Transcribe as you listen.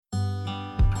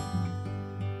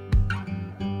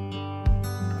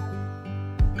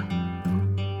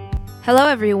Hello,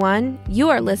 everyone. You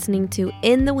are listening to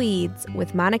In the Weeds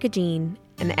with Monica Jean,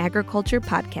 an agriculture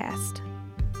podcast.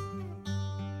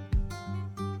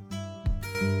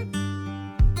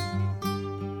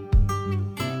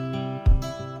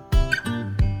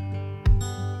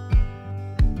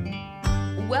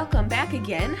 Welcome back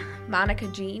again. Monica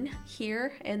Jean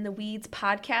here in the Weeds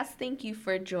podcast. Thank you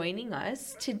for joining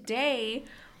us. Today,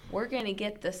 we're going to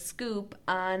get the scoop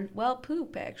on,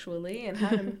 poop, actually, and how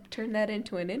to turn that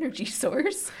into an energy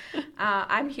source.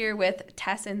 I'm here with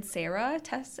Tess and Sarah.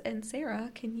 Tess and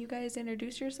Sarah, can you guys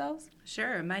introduce yourselves?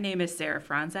 Sure. My name is Sarah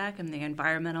Franzak. I'm the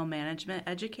Environmental Management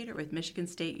Educator with Michigan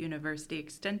State University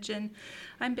Extension.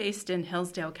 I'm based in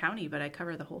Hillsdale County, but I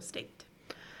cover the whole state.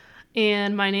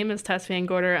 And my name is Tess Van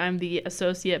Gorder. I'm the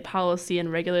Associate Policy and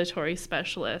Regulatory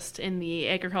Specialist in the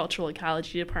Agricultural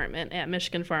Ecology Department at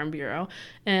Michigan Farm Bureau.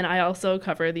 And I also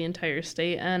cover the entire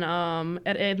state. And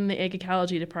in the Ag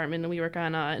Ecology Department, we work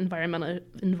on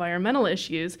environmental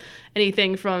issues,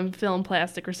 anything from film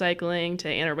plastic recycling to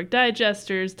anaerobic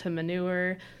digesters to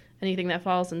manure. Anything that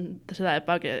falls into that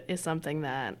bucket is something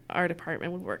that our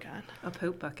department would work on. A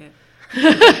poop bucket.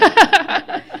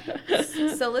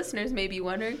 So listeners may be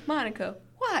wondering, Monica,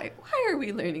 why are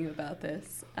we learning about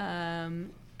this?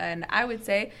 And I would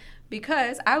say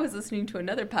because I was listening to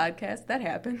another podcast. That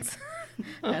happens.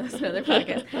 I listened to another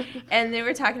podcast, and they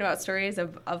were talking about stories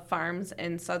of farms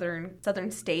in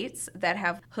southern states that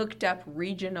have hooked up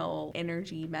regional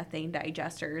energy methane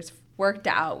digesters worked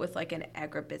out with like an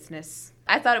agribusiness.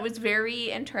 I thought it was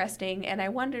very interesting, and I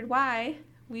wondered why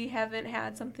we haven't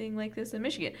had something like this in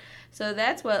Michigan. So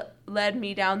that's what led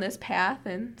me down this path,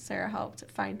 and Sarah helped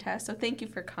find Tess. So thank you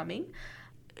for coming.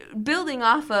 Building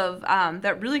off of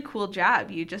that really cool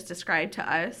job you just described to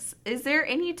us, is there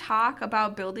any talk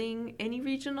about building any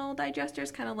regional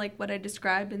digesters, kind of like what I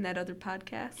described in that other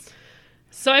podcast?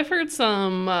 So I've heard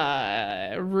some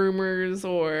rumors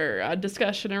or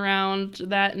discussion around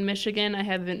that in Michigan. I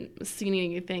haven't seen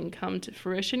anything come to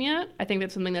fruition yet. I think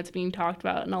that's something that's being talked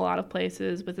about in a lot of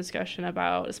places with discussion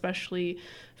about especially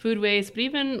food waste, but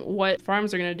even what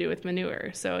farms are going to do with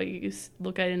manure. So you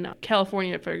look at in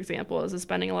California, for example, is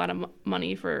spending a lot of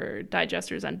money for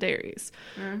digesters on dairies.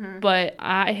 Mm-hmm. But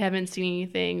I haven't seen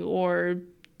anything or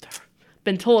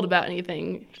been told about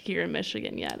anything here in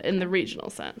Michigan yet in the regional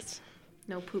sense.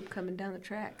 No poop coming down the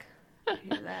track. I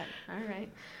hear that. All right.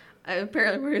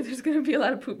 Apparently there's going to be a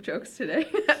lot of poop jokes today.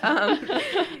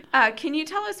 Can you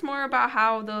tell us more about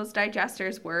how those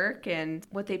digesters work and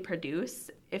what they produce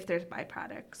if there's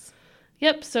byproducts?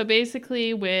 Yep. So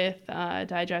basically with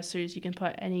digesters, you can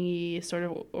put any sort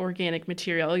of organic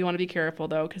material. You want to be careful,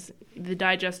 though, because the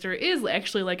digester is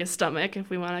actually like a stomach, if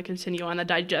we want to continue on the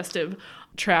digestive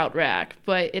trout rack.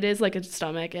 But it is like a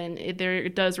stomach, and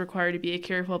it does require to be a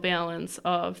careful balance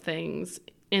of things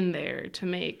in there to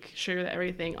make sure that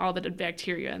everything, all the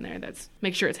bacteria in there,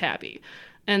 make sure it's happy.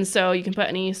 And so you can put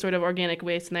any sort of organic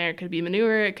waste in there. It could be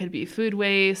manure, it could be food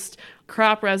waste,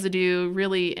 crop residue,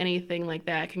 really anything like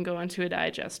that can go into a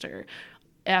digester.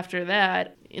 After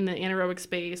that, in the anaerobic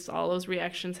space, all those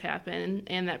reactions happen,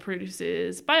 and that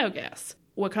produces biogas.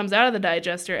 What comes out of the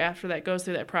digester after that goes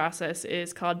through that process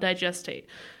is called digestate.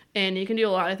 And you can do a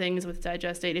lot of things with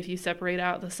digestate. If you separate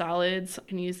out the solids, you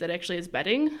can use that actually as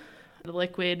bedding. The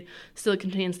liquid still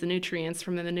contains the nutrients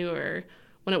from the manure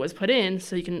when it was put in,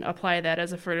 so you can apply that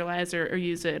as a fertilizer or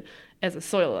use it as a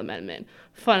soil amendment.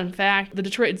 Fun fact, the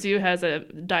Detroit Zoo has a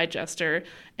digester,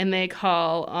 and they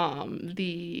call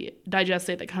the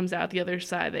digestate that comes out the other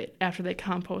side, after they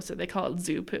compost it, they call it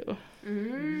zoo poo.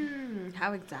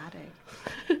 How exotic.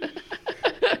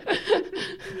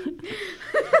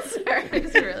 Sorry, I'm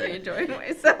just really enjoying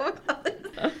myself.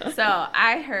 So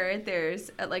I heard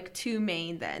there's like two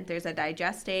main then. There's a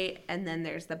digestate and then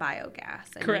there's the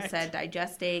biogas. And Correct. You said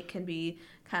digestate can be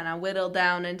kind of whittled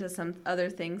down into some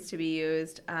other things to be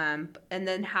used. And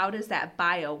then how does that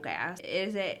biogas,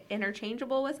 is it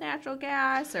interchangeable with natural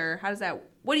gas, or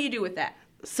what do you do with that?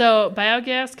 So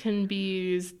biogas can be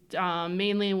used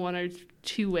mainly in one or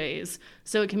two ways.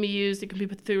 So it can be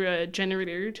put through a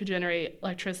generator to generate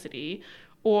electricity,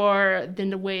 or then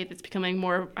the way that's becoming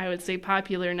more, I would say,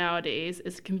 popular nowadays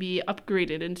is it can be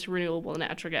upgraded into renewable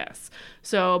natural gas.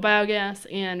 So biogas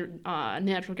and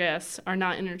natural gas are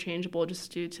not interchangeable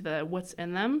just due to what's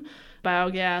in them.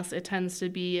 Biogas, it tends to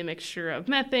be a mixture of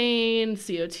methane,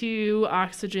 CO2,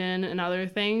 oxygen, and other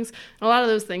things. And a lot of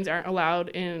those things aren't allowed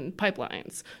in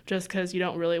pipelines just because you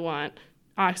don't really want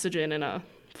oxygen in a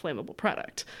flammable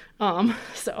product.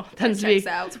 So tends to be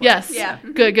out. Yes, yeah.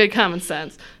 good common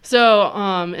sense. So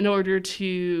in order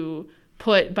to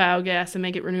put biogas and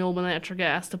make it renewable natural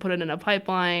gas to put it in a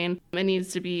pipeline. It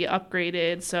needs to be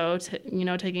upgraded. So,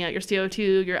 taking out your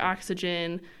CO2, your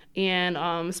oxygen, and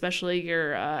especially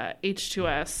your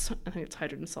H2S, I think it's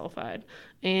hydrogen sulfide,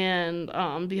 and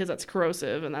because that's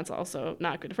corrosive and that's also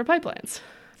not good for pipelines.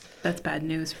 That's bad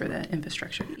news for the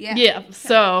infrastructure. Yeah.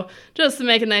 So just to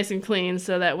make it nice and clean,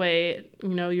 so that way,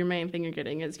 your main thing you're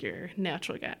getting is your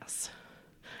natural gas.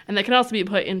 And that can also be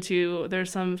put into,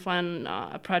 there's some fun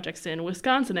projects in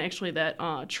Wisconsin, actually, that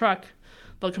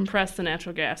they'll compress the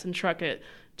natural gas and truck it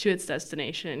to its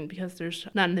destination because there's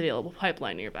not an available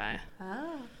pipeline nearby.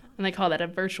 Oh. And they call that a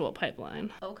virtual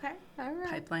pipeline. Okay. All right.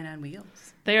 Pipeline on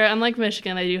wheels. They are, unlike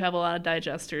Michigan, they do have a lot of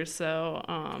digesters,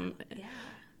 so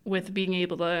with being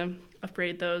able to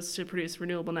upgrade those to produce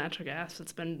renewable natural gas,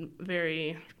 it's been a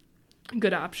very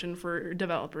good option for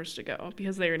developers to go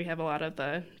because they already have a lot of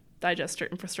the digester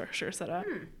infrastructure set up.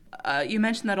 You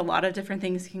mentioned that a lot of different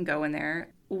things can go in there.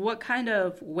 What kind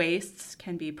of wastes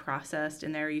can be processed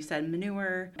in there? You said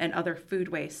manure and other food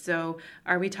waste. So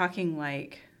are we talking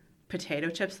like potato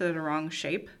chips that are the wrong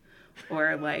shape?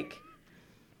 Or like...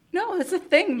 No, it's a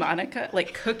thing, Monica.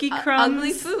 Like cookie crumbs.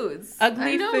 Ugly foods. Ugly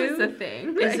I know foods. it's a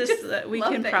thing. Is this that we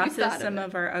can process some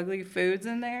of of our ugly foods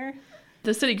in there?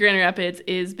 The city of Grand Rapids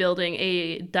is building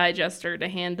a digester to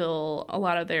handle a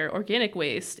lot of their organic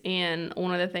waste. And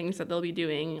one of the things that they'll be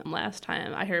doing last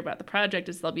time I heard about the project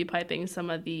is they'll be piping some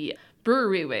of the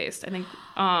brewery waste, I think,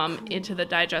 into the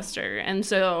digester. And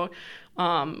so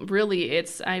really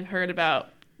I've heard about,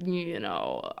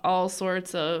 all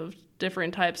sorts of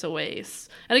different types of waste.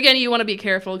 And again, you want to be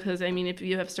careful because, if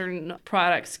you have certain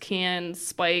products can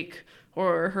spike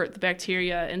or hurt the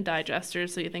bacteria in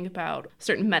digesters. So you think about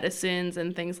certain medicines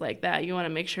and things like that. You want to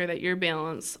make sure that your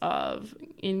balance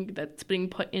that's being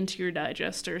put into your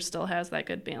digester still has that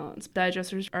good balance.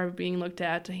 Digesters are being looked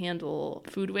at to handle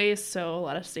food waste. So a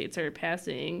lot of states are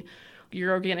passing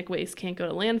your organic waste can't go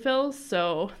to landfills.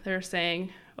 So they're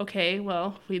saying, okay,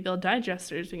 well, if we build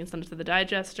digesters, we can send it to the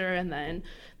digester, and then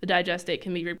the digestate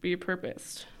can be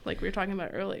repurposed, like we were talking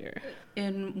about earlier.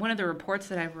 In one of the reports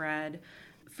that I've read,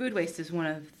 food waste is one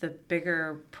of the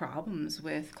bigger problems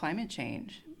with climate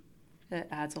change. It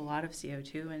adds a lot of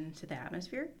CO2 into the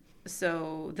atmosphere.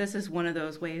 So this is one of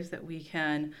those ways that we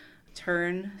can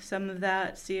turn some of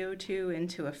that CO2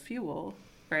 into a fuel,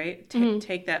 right?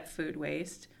 Take that food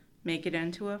waste, make it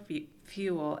into a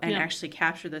fuel, and actually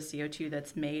capture the CO2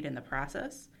 that's made in the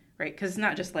process, right? Because it's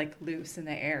not just like loose in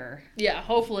the air. Yeah,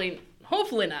 hopefully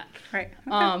not. Right.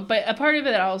 Okay. But a part of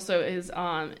it also is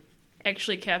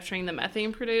actually capturing the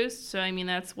methane produced. So,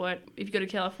 that's what, if you go to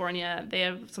California, they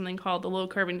have something called the Low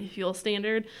Carbon Fuel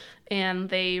Standard, and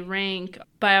they rank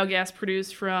biogas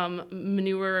produced from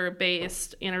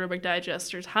manure-based anaerobic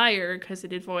digesters higher because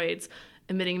it avoids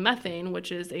emitting methane,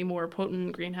 which is a more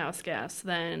potent greenhouse gas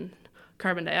than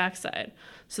carbon dioxide.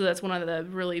 So that's one of the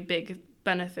really big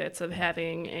benefits of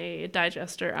having a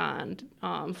digester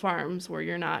on farms where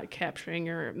you're not capturing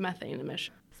your methane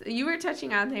emission. So you were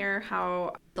touching on there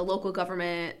how the local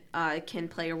government can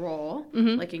play a role,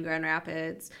 like in Grand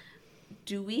Rapids.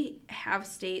 Do we have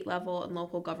state level and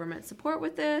local government support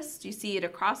with this? Do you see it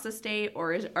across the state,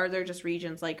 or are there just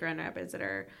regions like Grand Rapids that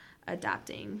are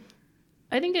adopting?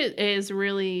 I think it is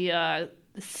really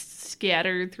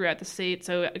scattered throughout the state.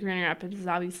 So Grand Rapids is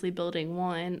obviously building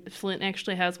one. Flint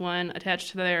actually has one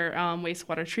attached to their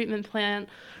wastewater treatment plant.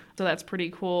 So that's pretty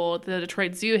cool. The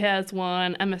Detroit Zoo has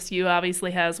one. MSU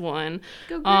obviously has one.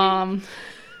 Go Green.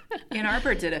 Ann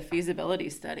Arbor did a feasibility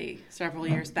study several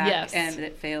years back, and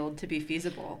it failed to be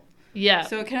feasible. Yeah.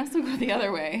 So it can also go the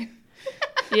other way.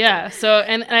 Yeah. So,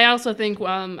 and I also think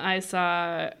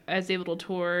I was able to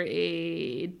tour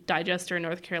a digester in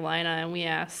North Carolina, and we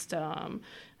asked, we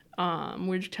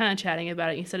were kind of chatting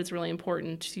about it. He said it's really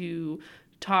important to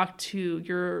talk to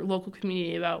your local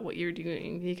community about what you're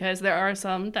doing, because there are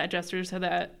some digesters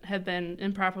that have been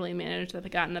improperly managed that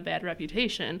have gotten a bad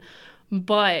reputation.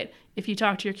 But if you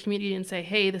talk to your community and say,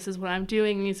 hey, this is what I'm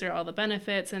doing, these are all the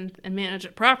benefits, and manage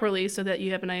it properly so that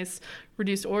you have a nice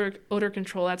reduced odor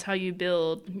control, that's how you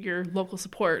build your local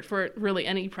support for really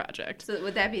any project. So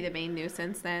would that be the main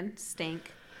nuisance then?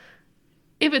 Stink?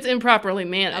 If it's improperly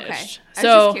managed. Okay. So,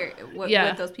 I was just curious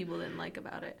what those people didn't like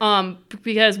about it.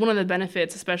 Because one of the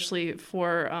benefits, especially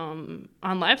for on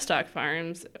livestock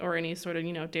farms or any sort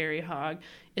of, dairy hog,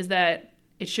 is that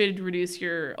it should reduce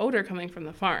your odor coming from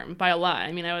the farm by a lot.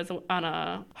 I mean, I was on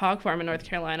a hog farm in North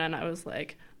Carolina, and I was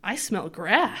like, I smell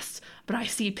grass, but I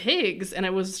see pigs. And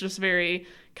it was just very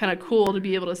kind of cool to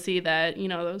be able to see that,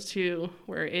 those two,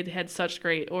 where it had such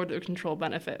great odor control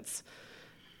benefits.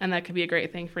 and that could be a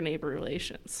great thing for neighbor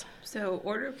relations. So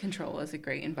odor control is a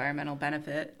great environmental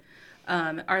benefit.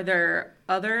 Are there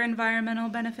other environmental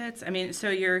benefits? I mean, so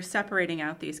you're separating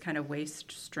out these kind of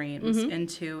waste streams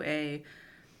into a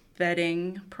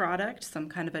bedding product, some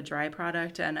kind of a dry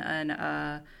product, and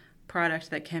a product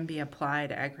that can be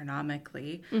applied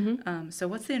agronomically. So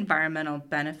what's the environmental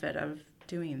benefit of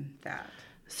doing that?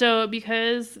 So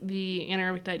because the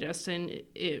anaerobic digestion,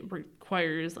 it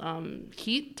requires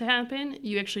heat to happen,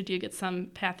 you actually do get some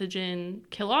pathogen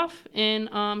kill-off in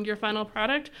your final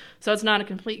product. So it's not a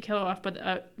complete kill-off, but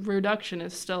a reduction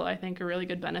is still, I think, a really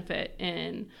good benefit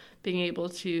in being able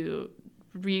to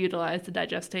reutilize the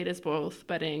digestate as both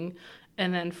bedding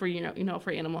and then for,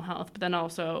 for animal health. But then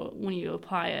also when you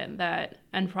apply it, that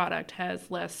end product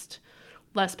has less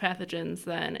pathogens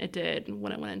than it did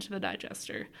when it went into the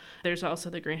digester. There's also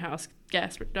the greenhouse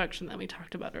gas reduction that we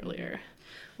talked about earlier.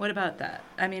 What about that?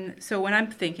 I mean, so what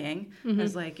I'm thinking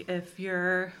is like if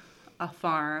you're a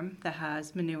farm that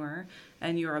has manure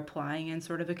and you're applying in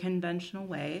sort of a conventional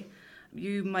way,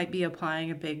 you might be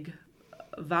applying a big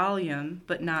volume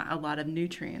but not a lot of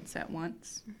nutrients at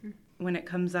once. When it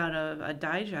comes out of a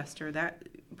digester, that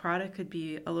product could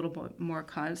be a little bit more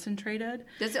concentrated.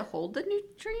 Does it hold the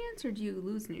nutrients or do you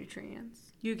lose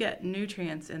nutrients? You get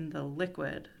nutrients in the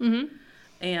liquid.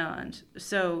 And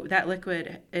so that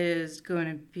liquid is going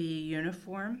to be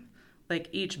uniform. Like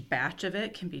each batch of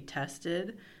it can be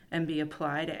tested and be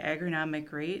applied at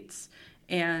agronomic rates.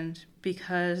 And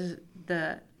because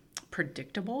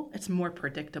it's more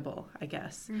predictable, I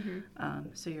guess.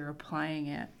 So you're applying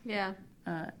it. Yeah.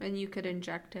 And you could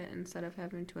inject it instead of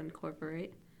having to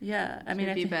incorporate. Yeah, I mean,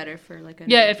 it'd be better for like a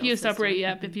if you separate.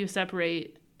 If you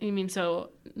separate, I mean,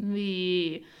 so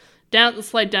the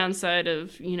slight downside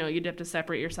of you'd have to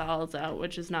separate your solids out,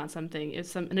 which is not something.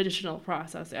 It's an additional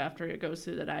process after it goes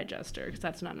through the digester because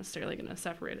that's not necessarily going to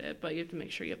separate it, but you have to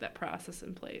make sure you have that process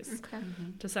in place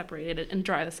to separate it and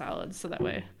dry the solids so that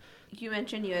way. You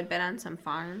mentioned you had been on some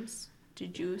farms.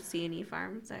 Did you see any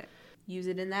farms that use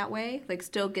it in that way, like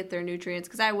still get their nutrients?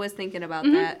 Because I was thinking about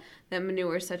that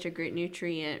manure is such a great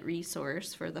nutrient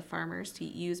resource for the farmers to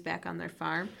use back on their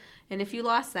farm, and if you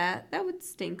lost that would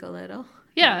stink a little.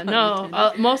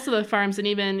 Most of the farms, and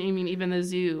even the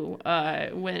zoo,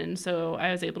 so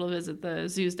I was able to visit the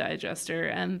zoo's digester,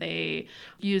 and they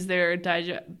use their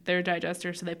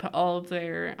digester, so they put all of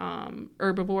their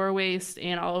herbivore waste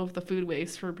and all of the food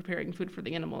waste for preparing food for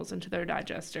the animals into their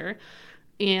digester.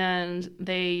 And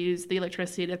they use the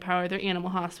electricity to power their animal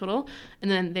hospital,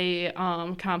 and then they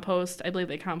compost. I believe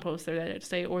they compost their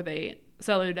digestate, or they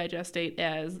sell their digestate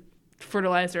as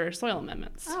fertilizer or soil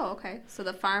amendments. Oh, okay. So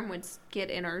the farm would get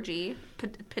energy,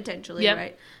 potentially,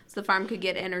 right? So the farm could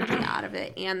get energy out of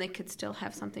it, and they could still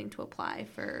have something to apply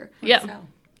for sell.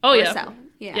 Sell.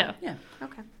 Yeah.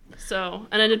 Okay. So,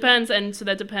 and it depends, and so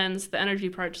that depends, the energy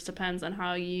part just depends on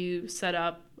how you set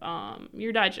up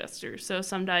your digester. So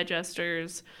some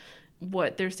digesters,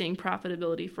 what they're seeing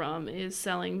profitability from is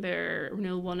selling their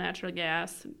renewable natural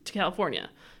gas to California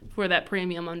for that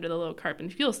premium under the low carbon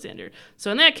fuel standard. So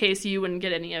in that case, you wouldn't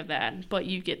get any of that, but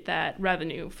you get that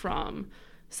revenue from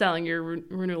selling your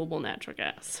renewable natural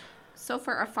gas. So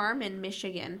for a farm in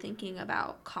Michigan, thinking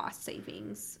about cost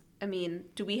savings, I mean,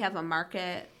 do we have a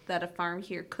market that a farm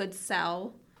here could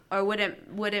sell? Or would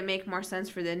it make more sense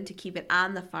for them to keep it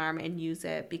on the farm and use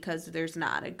it because there's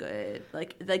not a good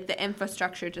like the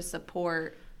infrastructure to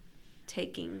support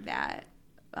taking that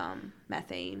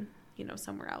methane,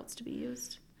 somewhere else to be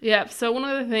used? Yeah. So one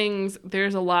of the things,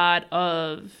 there's a lot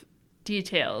of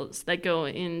details that go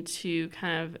into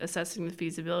kind of assessing the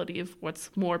feasibility of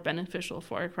what's more beneficial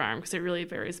for a farm, because it really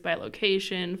varies by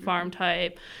location, farm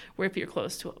type, where if you're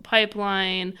close to a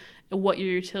pipeline, what your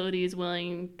utility is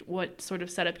what sort of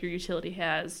setup your utility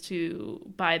has to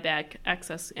buy back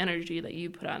excess energy that you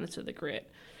put onto the grid.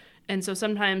 And so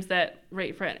sometimes that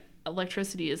rate for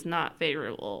electricity is not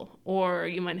favorable, or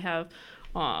you might have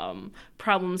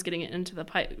problems getting it into the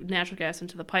natural gas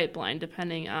into the pipeline,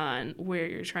 depending on where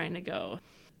you're trying to go.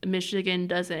 Michigan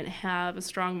doesn't have a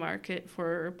strong market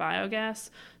for biogas.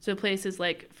 So places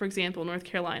like, for example, North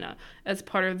Carolina, as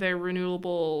part of their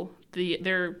renewable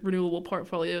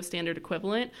portfolio standard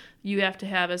equivalent, you have to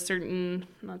have a certain,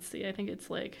 I think it's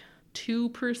like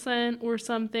 2% or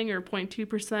something, or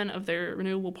 0.2% of their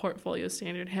renewable portfolio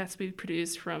standard has to be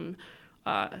produced from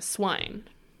swine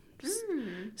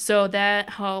So that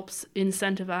helps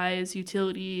incentivize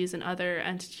utilities and other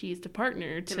entities to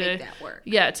partner To make that work.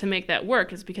 Yeah, to make that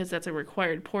work, is because that's a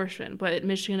required portion. But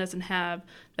Michigan doesn't have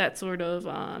that sort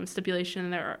of stipulation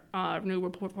in their renewable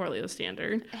portfolio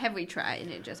standard. Have we tried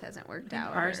and it just hasn't worked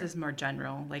out? Ours or- is more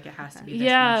general, like it has to be this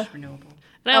Yeah. much renewable.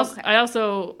 And Okay. I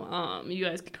also, you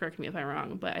guys could correct me if I'm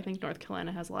wrong, but I think North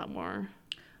Carolina has a lot more.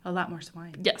 A lot more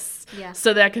swine. Yes. Yeah.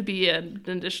 So that could be an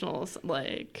additional,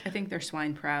 like, I think they're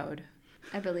swine proud.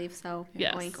 I believe so.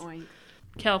 Yes. Oink, oink.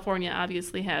 California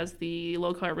obviously has the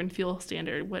low carbon fuel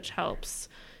standard, which helps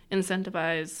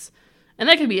incentivize, and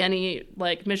that could be any,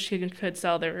 like, Michigan could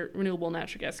sell their renewable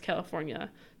natural gas to California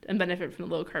and benefit from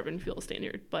the low carbon fuel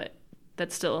standard, but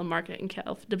that's still a market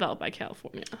developed by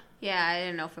California. Yeah, I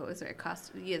didn't know if it was very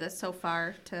cost. Yeah, that's so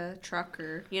far to truck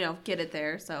or, get it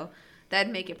there. So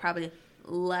that'd make it probably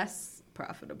less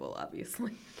profitable,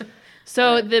 obviously.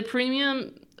 So the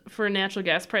premium for natural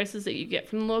gas prices that you get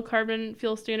from the low carbon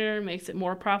fuel standard makes it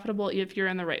more profitable if you're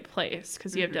in the right place,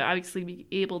 because you have to obviously be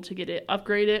able to get it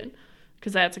upgraded,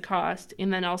 because that's a cost,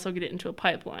 and then also get it into a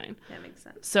pipeline. That makes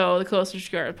sense. So the closer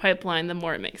you are to a pipeline, the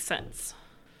more it makes sense.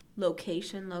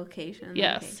 Location.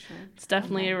 Yes, location. it's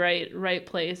definitely a right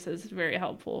place is very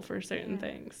helpful for certain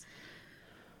things.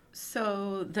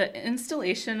 So the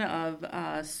installation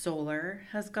of solar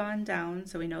has gone down,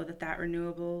 so we know that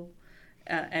renewable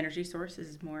energy source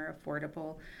is more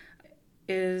affordable.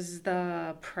 Is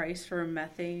the price for a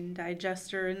methane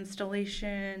digester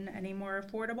installation any more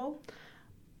affordable?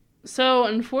 So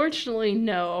unfortunately,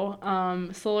 no.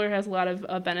 Solar has a lot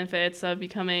of benefits of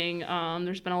becoming,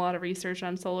 there's been a lot of research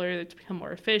on solar that's become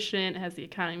more efficient, has the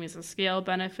economies of scale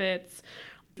benefits,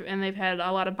 and they've had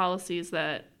a lot of policies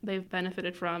that they've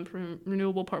benefited from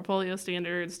renewable portfolio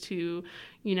standards to,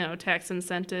 tax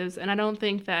incentives. And I don't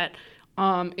think that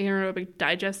anaerobic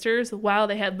digesters, while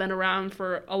they have been around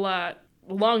for a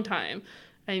long time,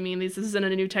 I mean, this isn't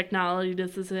a new technology.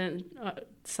 This isn't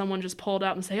someone just pulled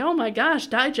out and say, oh my gosh,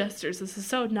 digesters, this is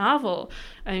so novel.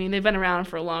 I mean, they've been around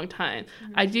for a long time.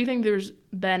 Mm-hmm. I do think there's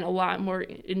been a lot more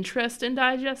interest in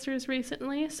digesters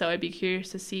recently, so I'd be curious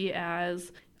to see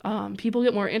as people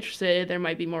get more interested, there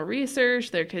might be more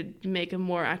research, there could make them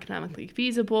more economically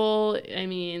feasible. I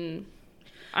mean,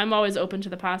 I'm always open to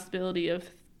the possibility of,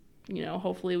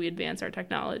 hopefully we advance our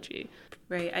technology.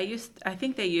 Right. I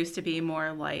think they used to be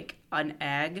more like an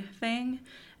ag thing,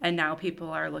 and now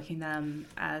people are looking at them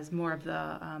as more of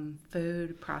the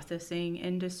food processing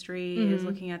industry is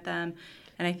looking at them.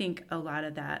 And I think a lot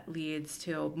of that leads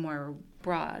to a more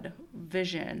broad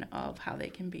vision of how they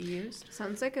can be used.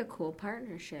 Sounds like a cool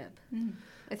partnership.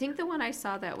 I think the one I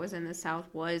saw that was in the South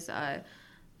was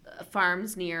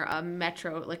farms near a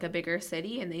metro, like a bigger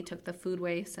city, and they took the food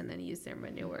waste and then used their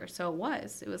manure. So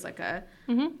it was like a,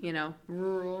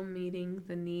 rural meeting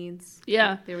the needs.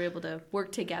 Yeah. They were able to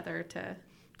work together to...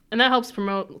 And that helps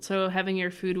promote, so having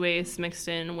your food waste mixed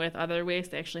in with other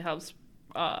waste actually helps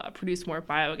produce more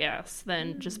biogas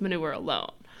than just manure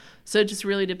alone. So it just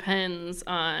really depends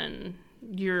on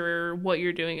what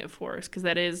you're doing it for, because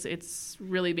it's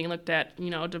really being looked at,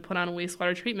 to put on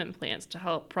wastewater treatment plants to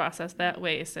help process that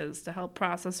waste, as to help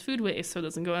process food waste so it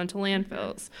doesn't go into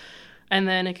landfills. And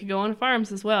then it could go on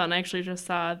farms as well. And I actually just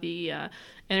saw the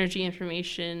Energy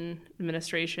Information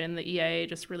Administration, the EIA,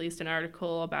 just released an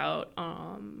article about,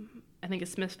 I think a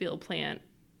Smithfield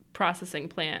processing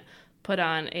plant, put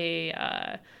on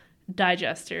a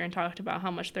digester and talked about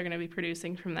how much they're going to be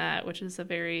producing from that, which is a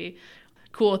very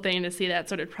cool thing to see that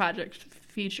sort of project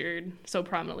featured so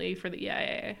prominently for the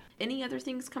EIA. Any other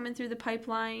things coming through the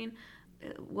pipeline?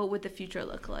 What would the future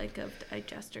look like of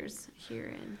digesters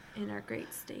here in our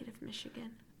great state of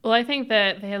Michigan? Well, I think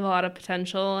that they have a lot of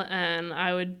potential, and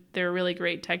they're really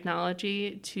great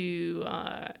technology to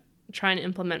try and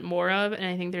implement more of. And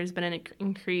I think there's been an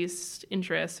increased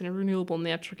interest in renewable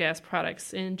natural gas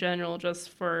products in general, just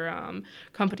for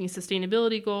company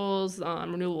sustainability goals,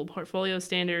 renewable portfolio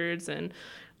standards, and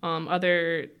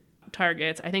other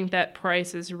targets. I think that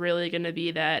price is really going to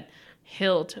be that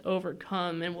hill to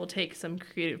overcome, and we'll take some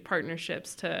creative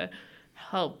partnerships to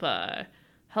help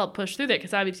push through that.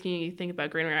 Because obviously, you think about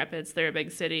Grand Rapids, they're a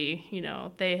big city.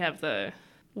 They have the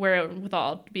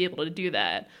wherewithal to be able to do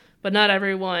that. But not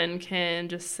everyone can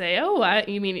just say,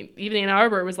 even Ann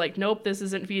Arbor was like, nope, this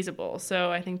isn't feasible.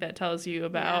 So I think that tells you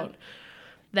about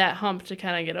that hump to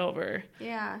kind of get over.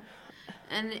 Yeah.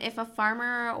 And if a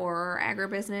farmer or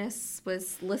agribusiness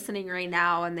was listening right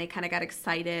now and they kind of got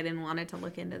excited and wanted to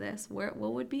look into this, what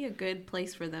would be a good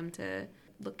place for them to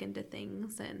look into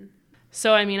things? And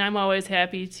so, I'm always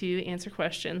happy to answer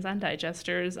questions on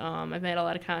digesters. I've made a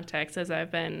lot of contacts as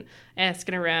I've been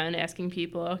asking around, asking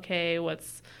people, okay,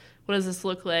 what's what does this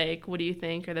look like? What do you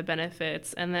think are the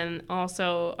benefits? And then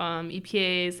also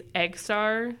EPA's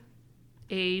AgStar,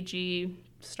 AG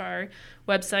Star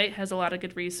website has a lot of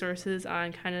good resources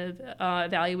on kind of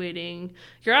evaluating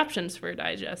your options for a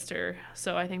digester.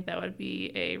 So I think that would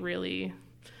be a really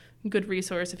good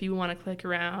resource if you want to click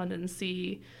around and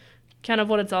see kind of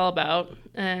what it's all about.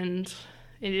 And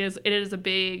it is a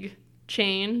big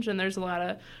change, and there's a lot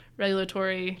of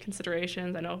regulatory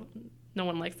considerations. I know no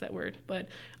one likes that word, but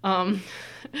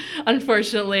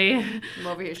unfortunately. I'm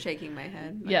over here shaking my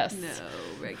head. Yes. No,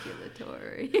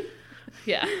 regulatory.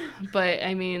 Yeah, but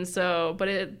I mean,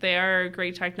 they are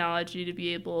great technology to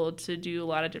be able to do a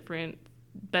lot of different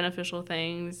beneficial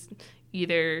things,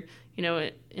 either, in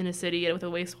a city with a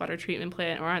wastewater treatment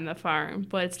plant or on the farm.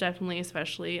 But it's definitely,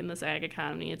 especially in this ag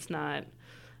economy,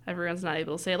 everyone's not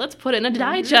able to say, let's put in a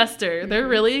digester. They're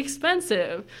really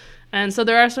expensive. And so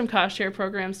there are some cost share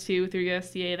programs too through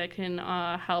USDA that can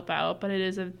help out, but it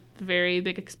is a very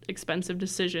big, expensive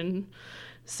decision.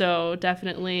 So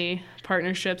definitely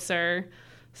partnerships are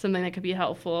something that could be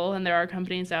helpful, and there are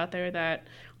companies out there that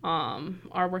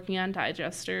are working on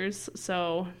digesters.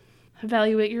 So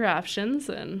evaluate your options.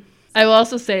 And I will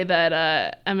also say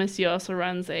that MSU also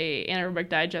runs a anaerobic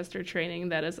digester training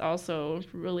that is also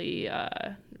really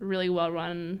really well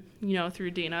run,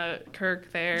 through Dana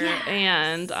Kirk there. Yes.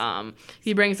 And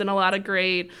he brings in a lot of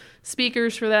great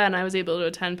speakers for that, and I was able to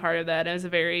attend part of that. It was a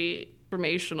very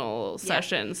informational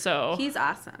session. So he's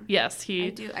awesome. Yes,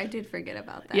 I did forget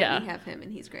about that. Yeah. We have him,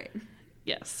 and he's great.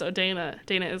 Yes, so Dana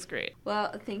is great.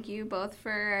 Well, thank you both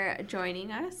for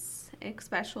joining us,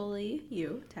 especially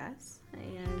you, Tess.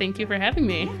 And thank you for having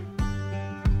me.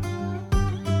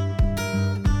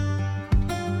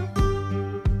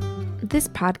 This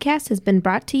podcast has been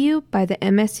brought to you by the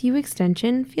MSU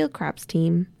Extension Field Crops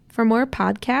team. For more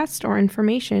podcasts or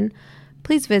information,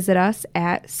 please visit us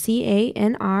at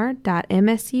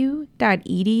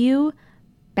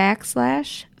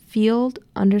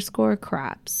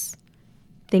canr.msu.edu/field_crops.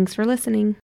 Thanks for listening.